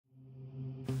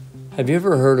Have you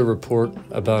ever heard a report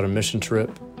about a mission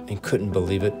trip and couldn't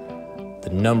believe it? The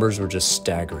numbers were just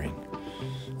staggering.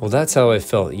 Well, that's how I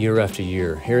felt year after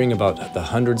year, hearing about the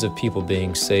hundreds of people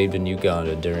being saved in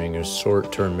Uganda during a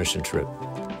short-term mission trip,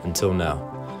 until now.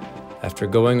 After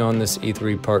going on this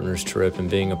E3 Partners trip and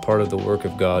being a part of the work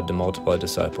of God to multiply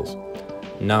disciples,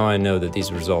 now I know that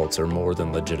these results are more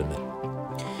than legitimate.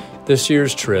 This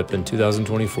year's trip in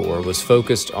 2024 was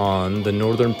focused on the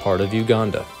northern part of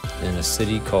Uganda, in a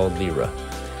city called Lira.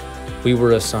 We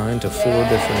were assigned to 4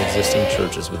 different existing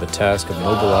churches with the task of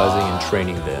mobilizing and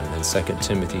training them in 2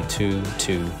 Timothy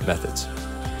 2:2 methods,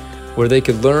 where they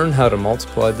could learn how to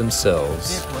multiply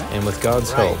themselves and with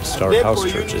God's help start house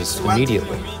churches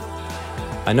immediately.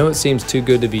 I know it seems too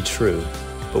good to be true,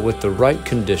 but with the right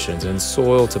conditions and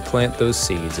soil to plant those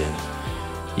seeds in,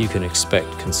 you can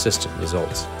expect consistent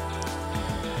results.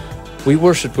 We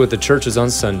worshiped with the churches on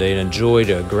Sunday and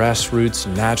enjoyed a grassroots,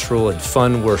 natural, and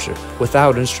fun worship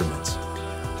without instruments.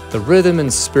 The rhythm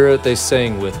and spirit they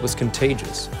sang with was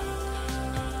contagious.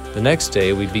 The next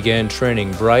day, we began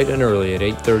training bright and early at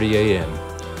 8:30 a.m.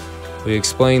 We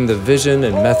explained the vision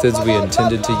and methods we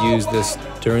intended to use this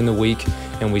during the week,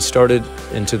 and we started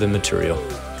into the material.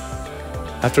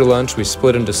 After lunch, we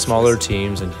split into smaller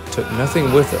teams and took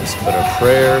nothing with us but a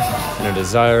prayer and a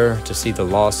desire to see the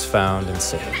lost found and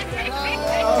saved.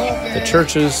 The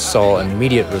churches saw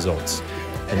immediate results,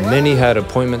 and many had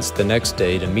appointments the next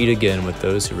day to meet again with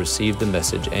those who received the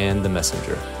message and the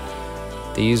messenger.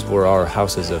 These were our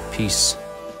houses of peace.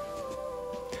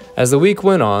 As the week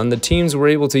went on, the teams were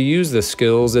able to use the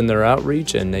skills in their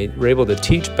outreach, and they were able to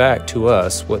teach back to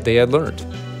us what they had learned.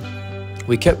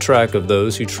 We kept track of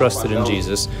those who trusted in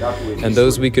Jesus and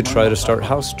those we could try to start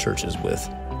house churches with.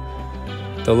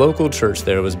 The local church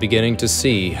there was beginning to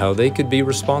see how they could be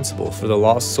responsible for the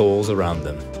lost souls around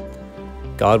them.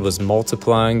 God was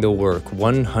multiplying the work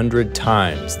 100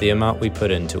 times the amount we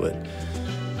put into it.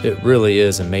 It really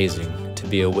is amazing to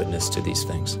be a witness to these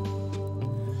things.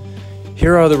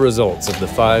 Here are the results of the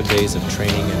 5 days of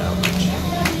training and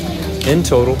outreach. In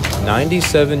total,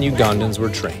 97 Ugandans were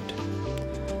trained.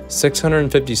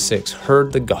 656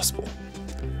 heard the gospel.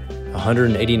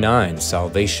 189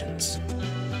 salvations.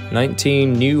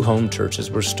 19 new home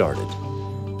churches were started,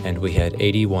 and we had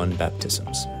 81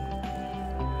 baptisms.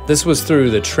 This was through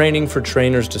the Training for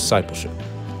Trainers discipleship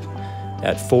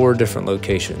at 4 different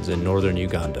locations in northern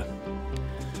Uganda.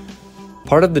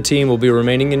 Part of the team will be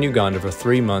remaining in Uganda for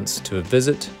 3 months to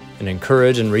visit and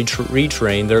encourage and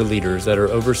retrain their leaders that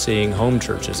are overseeing home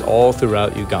churches all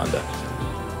throughout Uganda.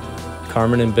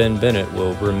 Carmen and Ben Bennett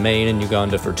will remain in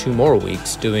Uganda for 2 more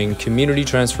weeks doing community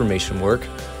transformation work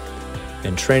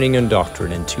and training and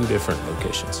doctrine in 2 different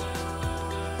locations.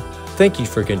 Thank you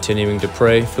for continuing to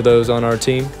pray for those on our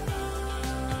team,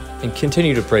 and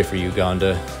continue to pray for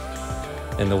Uganda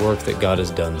and the work that God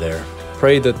has done there.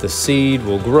 Pray that the seed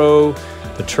will grow,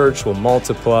 the church will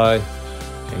multiply,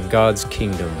 and God's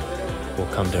kingdom will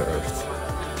come to earth.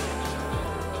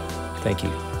 Thank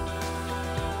you.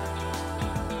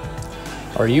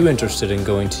 Are you interested in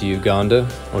going to Uganda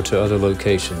or to other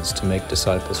locations to make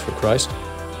disciples for Christ?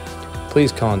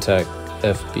 Please contact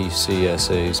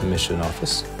FBCSA's mission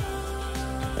office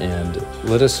and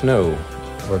let us know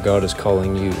where God is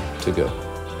calling you to go.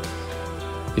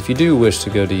 If you do wish to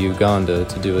go to Uganda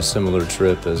to do a similar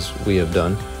trip as we have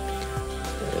done,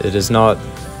 it is not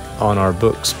on our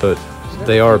books, but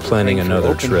they are planning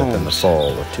another trip in the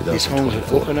fall of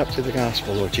 2024. Open up to the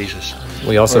gospel, Lord Jesus.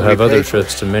 We also have other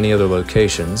trips to many other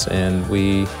locations, and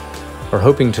we are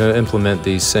hoping to implement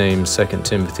these same 2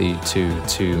 Timothy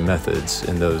 2:2 methods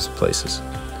in those places.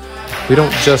 We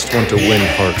don't just want to win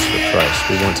hearts for Christ,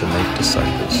 we want to make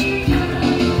disciples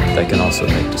that can also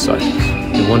make disciples.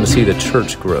 We want to see the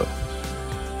church grow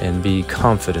and be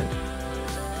confident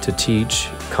to teach,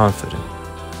 confident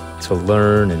to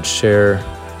learn and share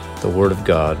the Word of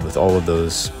God with all of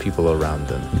those people around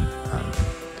them.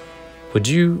 Would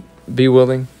you be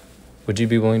willing? Would you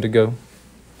be willing to go?